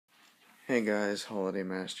Hey guys, Holiday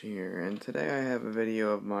Master here, and today I have a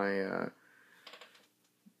video of my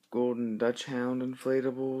Golden Dutch Hound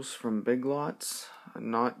inflatables from Big Lots.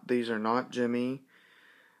 These are not Gemmy.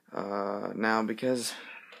 Now, because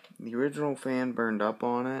the original fan burned up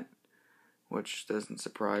on it, which doesn't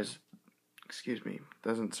surprise me,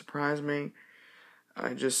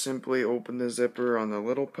 I just simply opened the zipper on the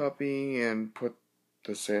little puppy and put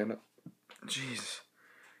the Santa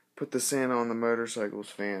on the motorcycle's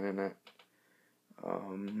fan in it.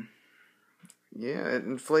 Yeah, it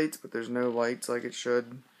inflates, but there's no lights like it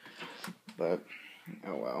should. But,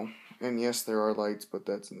 oh well. And yes, there are lights, but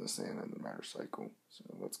that's in the Santa and the motorcycle. So,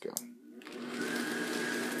 let's go.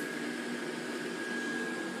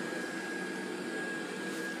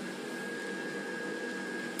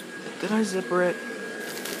 Did I zipper it?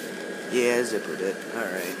 Yeah, I zippered it.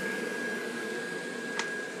 Alright.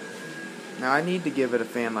 Now, I need to give it a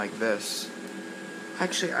fan like this.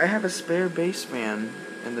 Actually, I have a spare base fan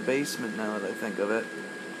in the basement now that I think of it.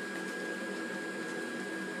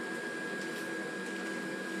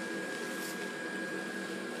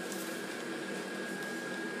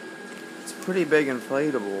 It's a pretty big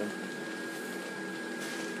inflatable.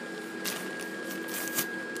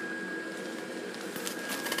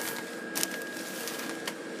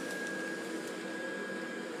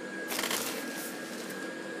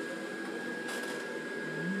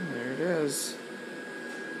 There it is.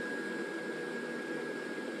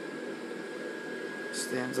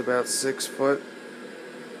 Stands about 6 foot.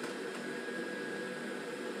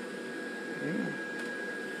 Yeah.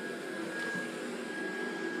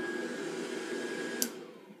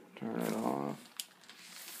 Turn it off.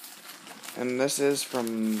 And this is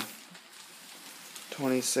from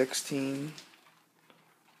 2016.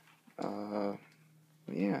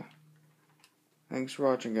 Yeah. Thanks for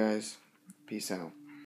watching, guys. Peace out.